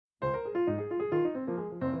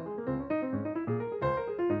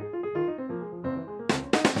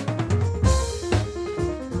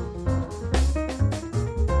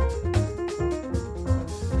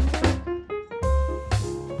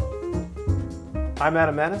I'm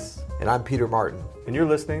Adam Manis. And I'm Peter Martin. And you're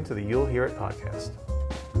listening to the You'll Hear It podcast.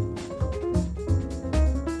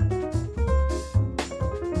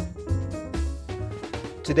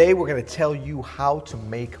 Today we're going to tell you how to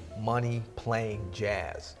make money playing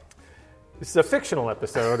jazz. This is a fictional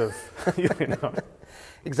episode of,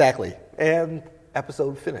 Exactly. And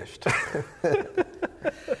episode finished.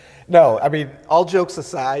 No, I mean, all jokes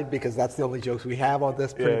aside, because that's the only jokes we have on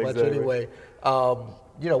this pretty much anyway.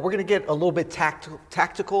 We're going to get a little bit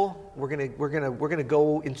tactical. We're going to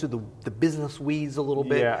go into the business weeds a little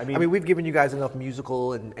bit. Yeah, I mean, we've given you guys enough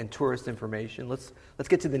musical and tourist information. Let's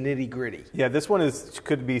get to the nitty gritty. Yeah, this one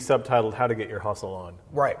could be subtitled "How to Get Your Hustle On."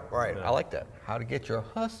 Right. Yeah. I like that. How to get your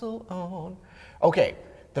hustle on. Okay,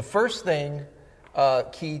 the first thing.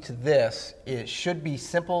 Key to this, it should be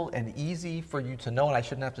simple and easy for you to know, and I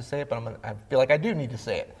shouldn't have to say it, but I feel like I do need to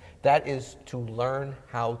say it. That is to learn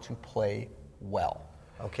how to play well.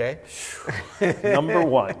 Okay? Number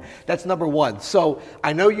one. That's number one. So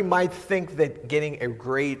I know you might think that getting a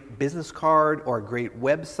great business card or a great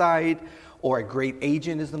website or a great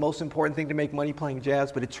agent is the most important thing to make money playing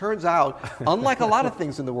jazz, but it turns out, unlike a lot of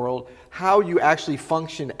things in the world, how you actually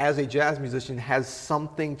function as a jazz musician has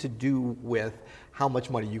something to do with how much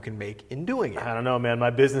money you can make in doing it. I don't know, man. My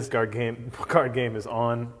business card game is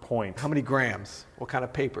on point. How many grams? What kind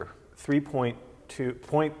of paper? 3.3.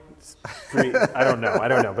 I don't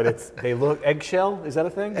know, but they look eggshell. Is that a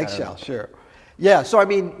thing? Eggshell, sure. Yeah, so I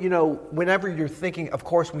mean, whenever you're thinking, of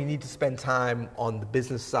course, we need to spend time on the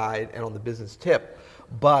business side and on the business tip,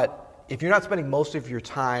 but if you're not spending most of your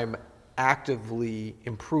time actively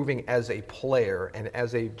improving as a player and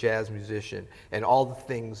as a jazz musician and all the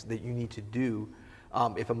things that you need to do,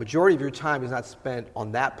 if a majority of your time is not spent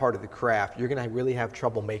on that part of the craft, you're going to really have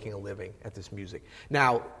trouble making a living at this music.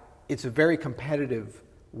 Now, it's a very competitive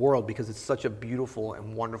world because it's such a beautiful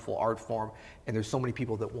and wonderful art form, and there's so many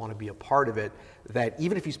people that want to be a part of it that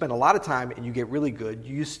even if you spend a lot of time and you get really good,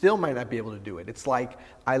 you still might not be able to do it. It's like,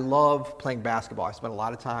 I love playing basketball. I spend a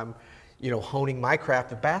lot of time honing my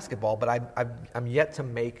craft of basketball, but I'm yet to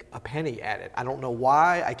make a penny at it. I don't know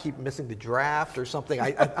why. I keep missing the draft or something.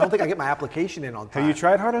 I don't think I get my application in on time. Have you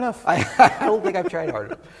tried hard enough? I don't think I've tried hard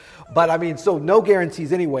enough. But I mean, so no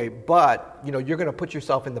guarantees anyway, but you're going to put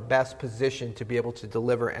yourself in the best position to be able to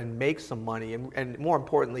deliver and make some money and more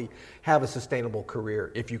importantly, have a sustainable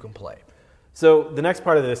career if you can play. So the next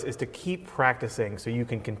part of this is to keep practicing so you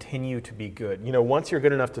can continue to be good. Once you're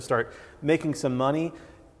good enough to start making some money,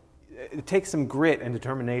 it takes some grit and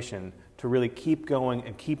determination to really keep going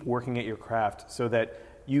and keep working at your craft so that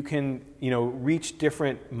you can, reach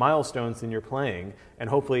different milestones in your playing and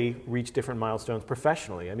hopefully reach different milestones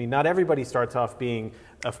professionally. I mean, not everybody starts off being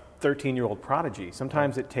a 13-year-old prodigy.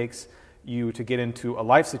 Sometimes it takes you to get into a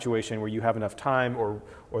life situation where you have enough time or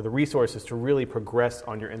the resources to really progress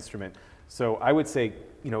on your instrument. So I would say,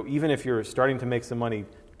 even if you're starting to make some money,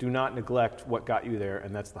 do not neglect what got you there,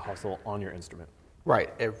 and that's the hustle on your instrument.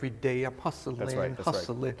 Right. Every day I'm hustling, That's right.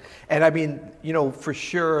 hustling. And I mean, for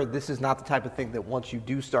sure, this is not the type of thing that once you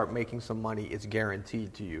do start making some money, it's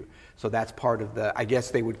guaranteed to you. So that's part of I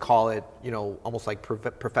guess they would call it, almost like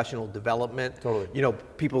professional development. Totally.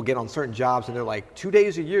 People get on certain jobs and they're like, 2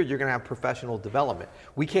 days a year, you're going to have professional development.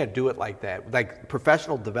 We can't do it like that. Like,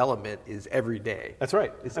 professional development is every day. That's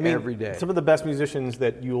right. It's every day. Some of the best musicians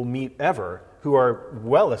that you'll meet ever who are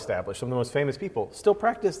well established, some of the most famous people, still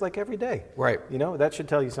practice like every day. Right. That should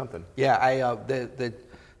tell you something. Yeah,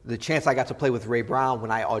 the chance I got to play with Ray Brown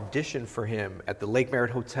when I auditioned for him at the Lake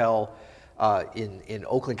Merritt Hotel in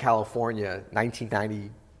Oakland, California,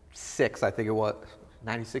 1996, I think it was.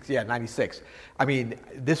 96? Yeah, 96. I mean,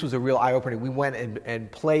 this was a real eye-opener. We went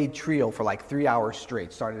and played trio for like 3 hours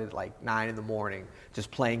straight, started at like 9 in the morning,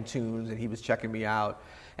 just playing tunes, and he was checking me out.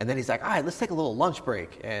 And then he's like, all right, let's take a little lunch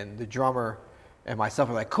break. And the drummer and myself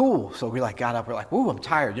are like, cool. So we got up, we're like, ooh, I'm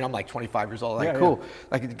tired. I'm like 25 years old. Like, cool.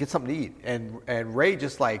 Like, get something to eat. And Ray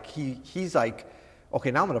just like, he's like, okay,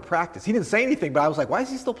 now I'm going to practice. He didn't say anything, but I was like, why is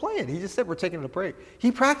he still playing? He just said we're taking a break.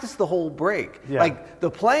 He practiced the whole break. Yeah. Like, the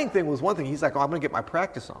playing thing was one thing. He's like, I'm going to get my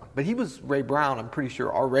practice on. But he was Ray Brown, I'm pretty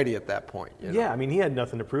sure, already at that point. Yeah, I mean, he had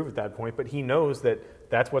nothing to prove at that point, but he knows that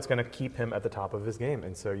that's what's going to keep him at the top of his game,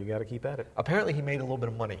 and so you got to keep at it. Apparently, he made a little bit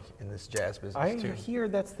of money in this jazz business, too. I hear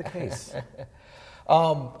that's the case.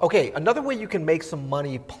 Okay, another way you can make some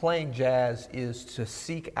money playing jazz is to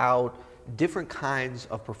seek out different kinds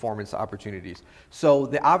of performance opportunities. So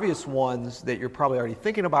the obvious ones that you're probably already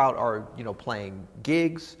thinking about are, playing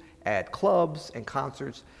gigs at clubs and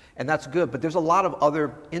concerts, and that's good. But there's a lot of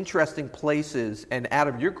other interesting places, and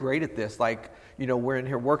Adam, you're great at this. Like, we're in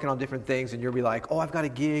here working on different things, and you'll be like, oh, I've got a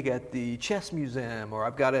gig at the Chess Museum, or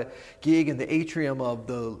I've got a gig in the atrium of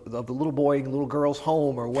the little boy and little girl's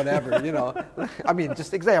home, or whatever. I mean,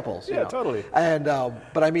 just examples. Yeah, totally. And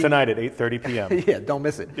but I mean, tonight at 8:30 p.m. Yeah, don't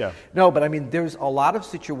miss it. Yeah. No, but I mean, there's a lot of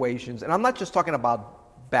situations, and I'm not just talking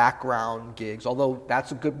about background gigs, although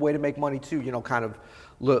that's a good way to make money too. Kind of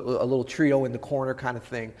a little trio in the corner kind of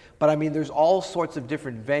thing. But I mean, there's all sorts of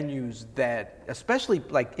different venues that, especially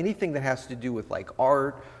like anything that has to do with like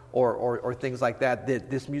art or things like that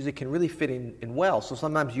this music can really fit in well. So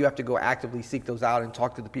sometimes you have to go actively seek those out and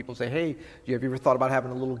talk to the people, say, hey, have you ever thought about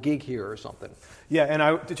having a little gig here or something? Yeah, and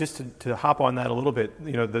I just to hop on that a little bit,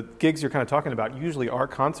 the gigs you're kind of talking about usually are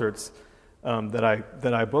concerts that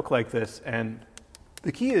I book like this. And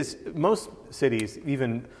the key is most cities,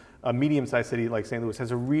 even a medium-sized city like St. Louis,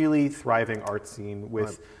 has a really thriving art scene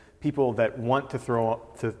with people that want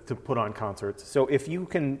to put on concerts. So if you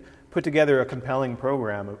can put together a compelling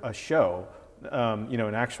program, a show,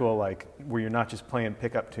 an actual like where you're not just playing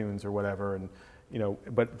pickup tunes or whatever, and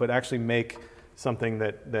but actually make something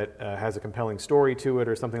that has a compelling story to it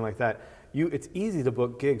or something like that. It's easy to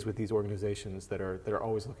book gigs with these organizations that are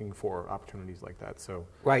always looking for opportunities like that. So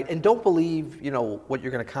right, and don't believe what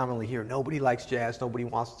you're going to commonly hear. Nobody likes jazz. Nobody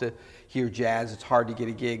wants to hear jazz. It's hard to get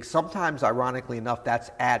a gig. Sometimes, ironically enough, that's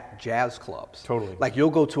at jazz clubs. Totally. Like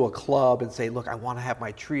you'll go to a club and say, "Look, I want to have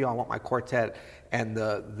my trio. I want my quartet," and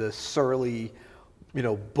the surly,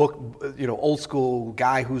 old school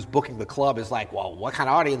guy who's booking the club is like, well, what kind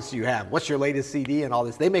of audience do you have? What's your latest CD and all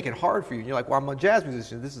this? They make it hard for you. And you're like, well, I'm a jazz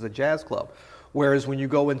musician. This is a jazz club. Whereas when you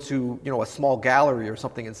go into, a small gallery or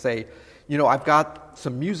something and say, I've got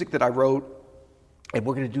some music that I wrote and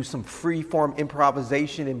we're going to do some free-form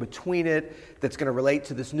improvisation in between it that's going to relate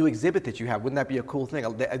to this new exhibit that you have. Wouldn't that be a cool thing?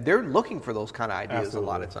 They're looking for those kind of ideas. Absolutely. A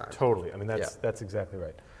lot of times. Totally. I mean, that's exactly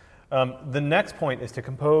right. The next point is to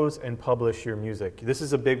compose and publish your music. This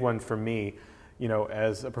is a big one for me.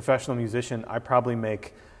 As a professional musician, I probably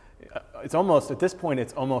make, at this point,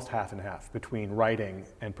 it's almost half and half between writing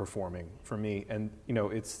and performing for me. And,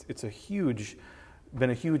 it's been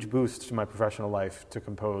a huge boost to my professional life to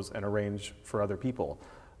compose and arrange for other people.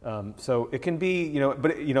 So it can be,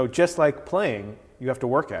 but just like playing, you have to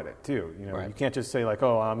work at it too. Right. You can't just say like,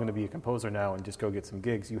 oh, I'm going to be a composer now and just go get some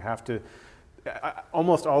gigs. You have to.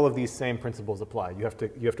 Almost all of these same principles apply. You have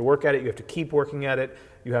to work at it. You have to keep working at it.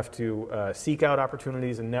 You have to seek out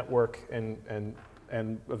opportunities and network, and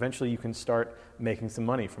eventually you can start making some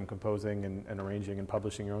money from composing and arranging and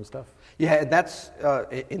publishing your own stuff. Yeah, and that's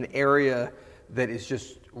an area that is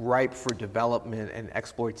just ripe for development and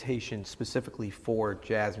exploitation, specifically for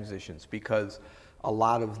jazz musicians, because a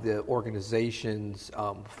lot of the organizations,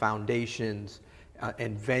 foundations,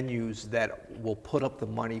 and venues that will put up the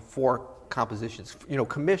money for compositions,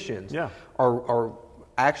 commissions, are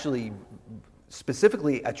actually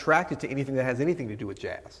specifically attracted to anything that has anything to do with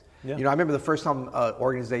jazz. Yeah. I remember the first time an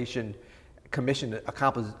organization commissioned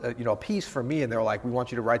a piece for me, and they were like, we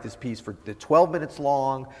want you to write this piece for 12 minutes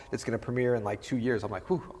long that's going to premiere in like 2 years. I'm like,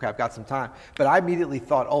 whew, okay, I've got some time. But I immediately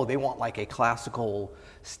thought, oh, they want like a classical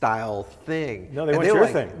style thing. No, they want your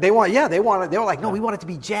thing. They were like, no, we want it to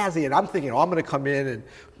be jazzy. And I'm thinking, I'm going to come in and,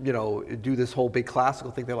 do this whole big classical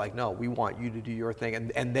thing. They're like, no, we want you to do your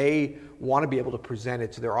thing. And they want to be able to present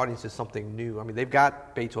it to their audience as something new. I mean, they've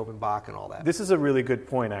got Beethoven, Bach, and all that. This is a really good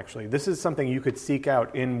point, actually. This is something you could seek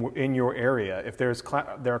out in your area. If there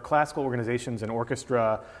are classical organizations, an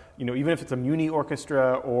orchestra, even if it's a muni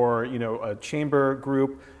orchestra or, a chamber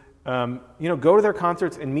group, go to their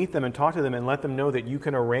concerts and meet them and talk to them and let them know that you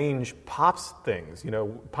can arrange pops things.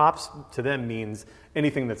 Pops to them means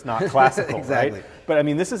anything that's not classical, exactly. Right? But I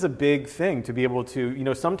mean, this is a big thing to be able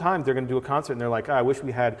to, sometimes they're going to do a concert and they're like, I wish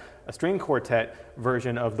we had a string quartet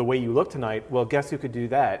version of The Way You Look Tonight. Well, guess who could do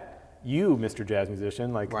that? You, Mr. Jazz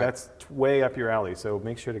Musician. Right. That's way up your alley, so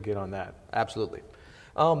make sure to get on that. Absolutely.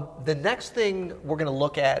 The next thing we're going to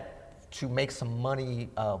look at to make some money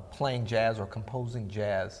playing jazz or composing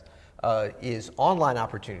jazz is online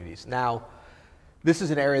opportunities. Now, this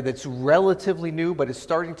is an area that's relatively new, but it's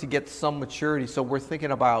starting to get some maturity. So we're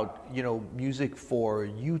thinking about, music for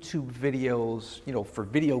YouTube videos, for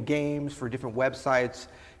video games, for different websites.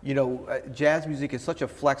 Jazz music is such a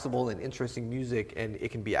flexible and interesting music, and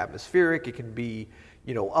it can be atmospheric, it can be,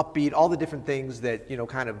 upbeat, all the different things that,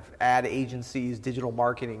 kind of ad agencies, digital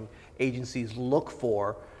marketing agencies look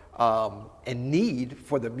for and need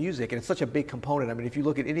for the music, and it's such a big component. I mean, if you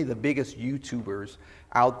look at any of the biggest YouTubers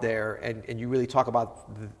out there, and you really talk about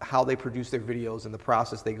how they produce their videos and the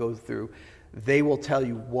process they go through, they will tell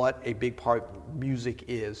you what a big part music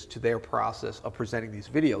is to their process of presenting these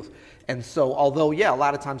videos. And so, although, yeah, a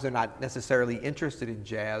lot of times they're not necessarily interested in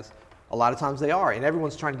jazz, a lot of times they are, and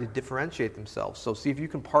everyone's trying to differentiate themselves. So see if you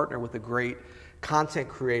can partner with a great content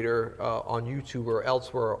creator on YouTube or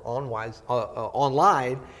elsewhere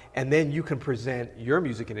online, and then you can present your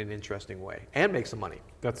music in an interesting way and make some money.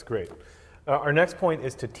 That's great. Our next point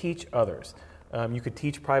is to teach others. You could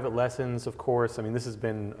teach private lessons, of course. I mean, this has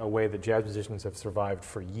been a way that jazz musicians have survived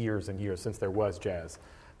for years and years, since there was jazz.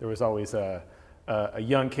 There was always a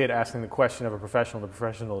young kid asking the question of a professional, the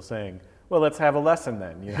professional saying, well, let's have a lesson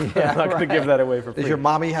then. You know? I'm not going to give that away for free. Does your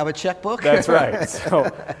mommy have a checkbook? That's right.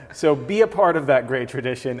 So be a part of that great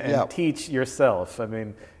tradition and teach yourself. I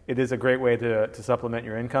mean, it is a great way to supplement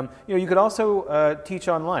your income. You know, you could also teach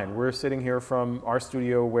online. We're sitting here from our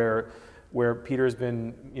studio where Peter's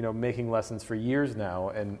been, making lessons for years now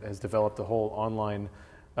and has developed a whole online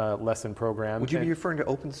lesson program. Would you be referring to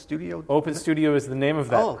Open Studio? Open Studio is the name of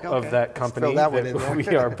that company that one in there. We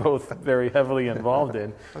are both very heavily involved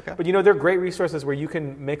in. Okay. But they're great resources where you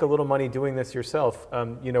can make a little money doing this yourself.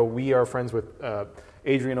 We are friends with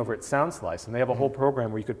Adrian over at SoundSlice, and they have a whole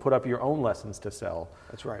program where you could put up your own lessons to sell.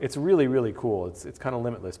 That's right. It's really, really cool. It's kind of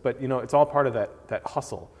limitless, but it's all part of that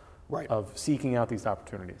hustle of seeking out these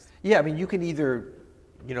opportunities. Yeah, I mean, you can either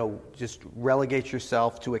just relegate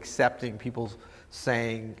yourself to accepting people's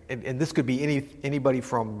saying, and this could be anybody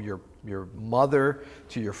from your mother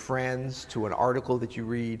to your friends to an article that you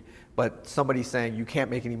read, but somebody saying you can't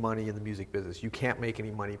make any money in the music business, you can't make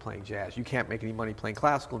any money playing jazz, you can't make any money playing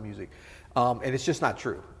classical music, and it's just not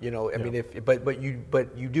true. I mean, but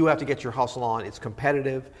you do have to get your hustle on. It's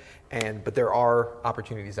competitive, but there are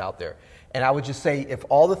opportunities out there. And I would just say, if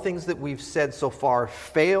all the things that we've said so far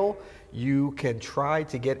fail, you can try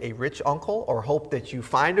to get a rich uncle, or hope that you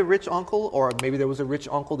find a rich uncle, or maybe there was a rich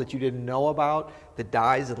uncle that you didn't know about that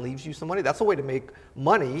dies and leaves you some money. That's a way to make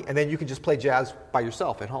money, and then you can just play jazz by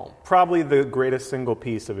yourself at home. Probably the greatest single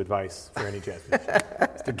piece of advice for any jazz musician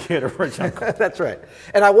is to get a rich uncle. That's right.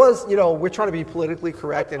 And we're trying to be politically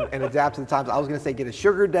correct and adapt to the times. I was going to say get a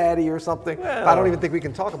sugar daddy or something, but I don't even think we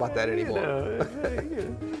can talk about that anymore.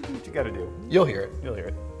 What you got to do. You'll hear it. You'll hear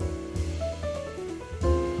it.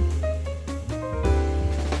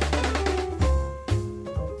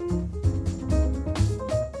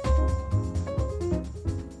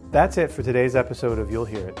 That's it for today's episode of You'll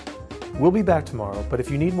Hear It. We'll be back tomorrow, but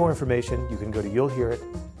if you need more information, you can go to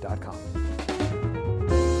you'llhearit.com.